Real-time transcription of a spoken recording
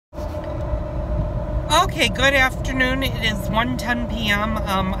Okay, good afternoon. It is 1:10 p.m.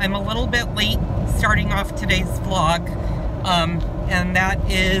 I'm a little bit late starting off today's vlog, and that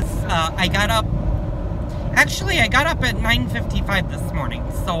is, I got up at 9:55 this morning,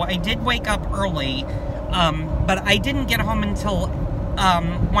 so I did wake up early, but I didn't get home until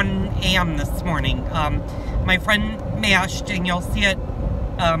 1 a.m. this morning. My friend Mashed, and you'll see it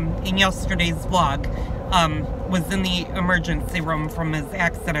in yesterday's vlog, was in the emergency room from his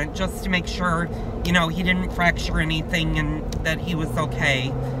accident just to make sure, you know, he didn't fracture anything and that he was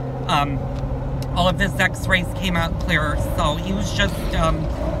okay. All of his x-rays came out clear, so he was just,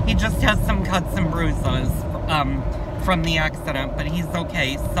 he just has some cuts and bruises from the accident, but he's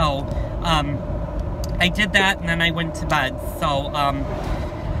okay. So, I did that and then I went to bed. So,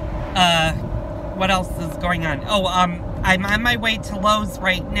 what else is going on? Oh, I'm on my way to Lowe's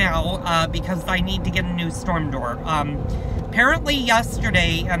right now because I need to get a new storm door. Apparently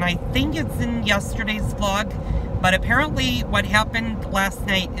yesterday, and I think it's in yesterday's vlog, but apparently what happened last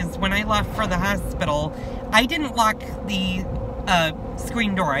night is when I left for the hospital, I didn't lock the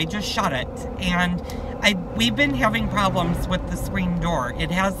screen door. I just shut it. And we've been having problems with the screen door. It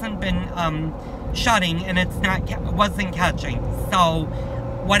hasn't been shutting, and it wasn't catching. So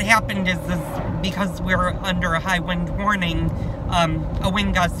what happened is because we're under a high wind warning, a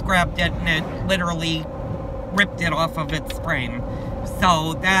wind gust grabbed it and it literally ripped it off of its frame.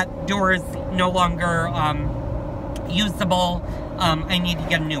 So that door is no longer usable. I need to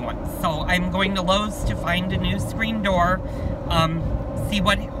get a new one. So I'm going to Lowe's to find a new screen door, see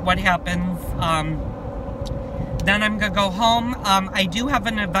what happens. Then I'm gonna go home. I do have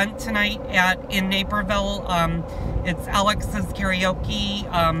an event tonight in Naperville. It's Alex's karaoke.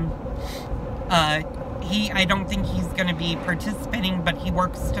 I don't think he's gonna be participating, but he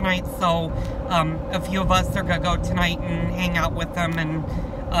works tonight, so a few of us are gonna go tonight and hang out with him and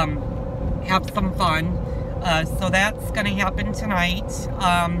have some fun. So that's gonna happen tonight.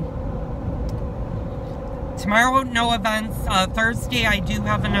 Tomorrow, no events. Thursday, I do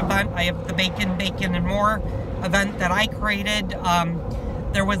have an event. I have the Bacon and More event that I created.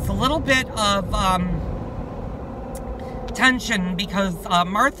 There was a little bit of tension because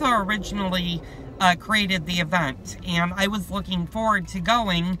Martha originally created the event, and I was looking forward to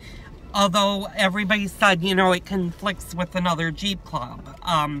going, although everybody said, you know, it conflicts with another Jeep club.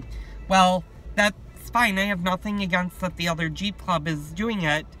 Well, that's fine. I have nothing against that the other Jeep club is doing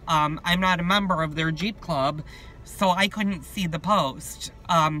it. I'm not a member of their Jeep club, so I couldn't see the post.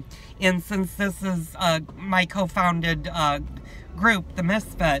 And since this is my co-founded group, the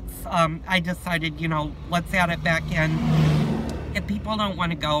Misfits, I decided, you know, let's add it back in. If people don't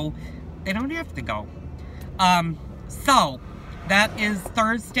want to go, they don't have to go. So that is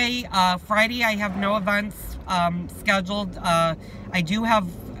Thursday. Friday, I have no events scheduled. I do have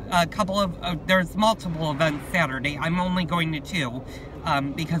a couple of, there's multiple events Saturday. I'm only going to 2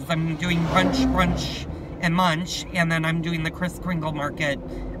 because I'm doing brunch and munch, and then I'm doing the Kris Kringle Market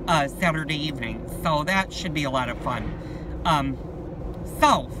Saturday evening. So that should be a lot of fun.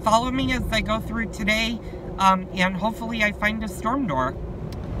 So follow me as I go through today, and hopefully I find a storm door.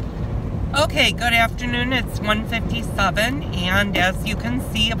 Okay, good afternoon. It's 1:57, and as you can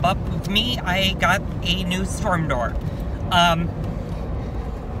see above me, I got a new storm door.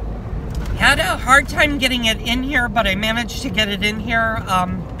 Had a hard time getting it in here, but I managed to get it in here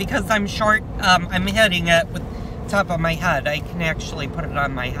because I'm short. I'm hitting it with the top of my head. I can actually put it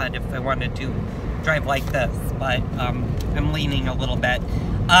on my head if I wanted to drive like this, but I'm leaning a little bit.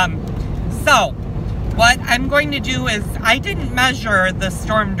 So what I'm going to do is, I didn't measure the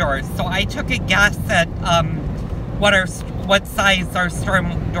storm doors, so I took a guess at what size our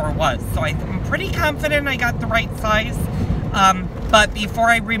storm door was. So I'm pretty confident I got the right size. But before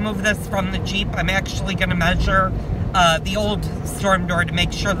I remove this from the Jeep, I'm actually going to measure the old storm door to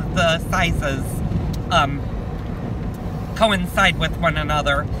make sure that the sizes coincide with one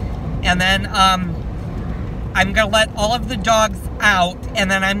another. And then I'm going to let all of the dogs out,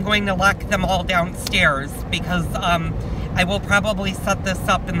 and then I'm going to lock them all downstairs because I will probably set this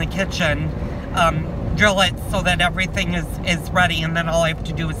up in the kitchen, drill it so that everything is ready, and then all I have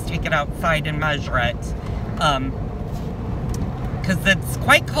to do is take it outside and measure it. Because it's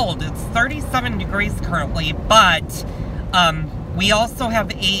quite cold. It's 37 degrees currently, but we also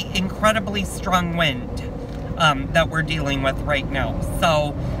have a incredibly strong wind that we're dealing with right now.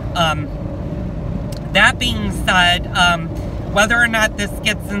 So that being said, whether or not this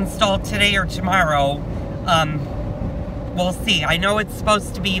gets installed today or tomorrow, we'll see. I know it's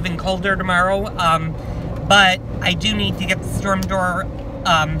supposed to be even colder tomorrow, but I do need to get the storm door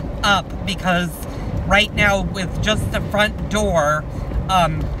up because right now with just the front door,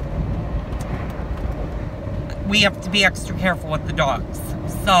 we have to be extra careful with the dogs.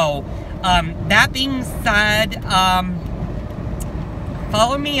 So, that being said,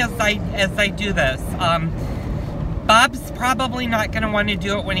 follow me as I do this. Bob's probably not going to want to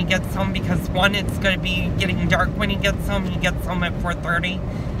do it when he gets home because, one, it's going to be getting dark when he gets home. He gets home at 4:30.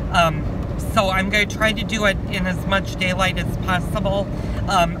 So I'm going to try to do it in as much daylight as possible.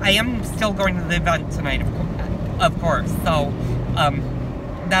 I am still going to the event tonight, of course. So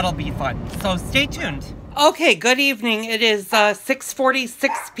that'll be fun. So stay tuned. Okay, good evening. It is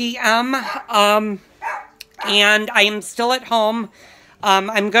 6:46 p.m. And I am still at home.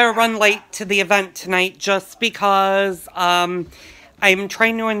 I'm going to run late to the event tonight just because I'm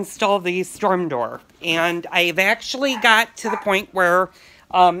trying to install the storm door. And I've actually got to the point where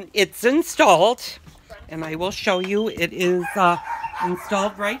it's installed. And I will show you. It is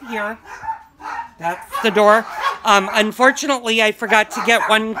installed right here. That's the door. Unfortunately, I forgot to get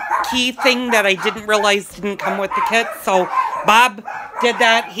one key thing that I didn't realize didn't come with the kit. So Bob did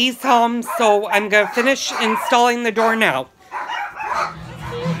that. He's home. So I'm going to finish installing the door now.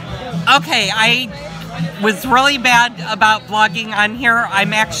 Okay, I was really bad about vlogging on here.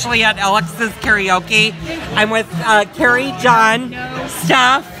 I'm actually at Alex's karaoke. I'm with Carrie, John,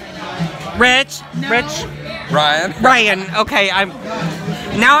 Steph, Rich, Ryan. Okay, I'm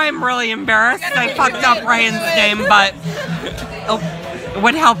really embarrassed. I fucked up Ryan's name, but it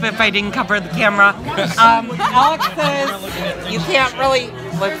would help if I didn't cover the camera. Alex says you can't really.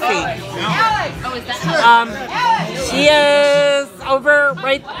 Let's see. She is over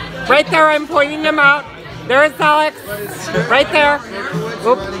right there. I'm pointing him out. There's Alex. Right there.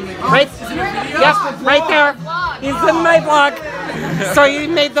 Oop. Right. Yep. Right there. He's in my vlog. So you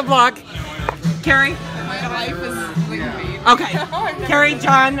made the vlog. Carrie. Okay. Carrie,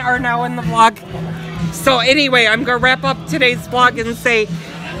 John are now in the vlog. So anyway, I'm gonna wrap up today's vlog and say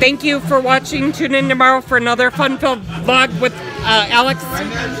thank you for watching. Tune in tomorrow for another fun-filled vlog with Alex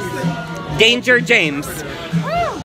Danger James.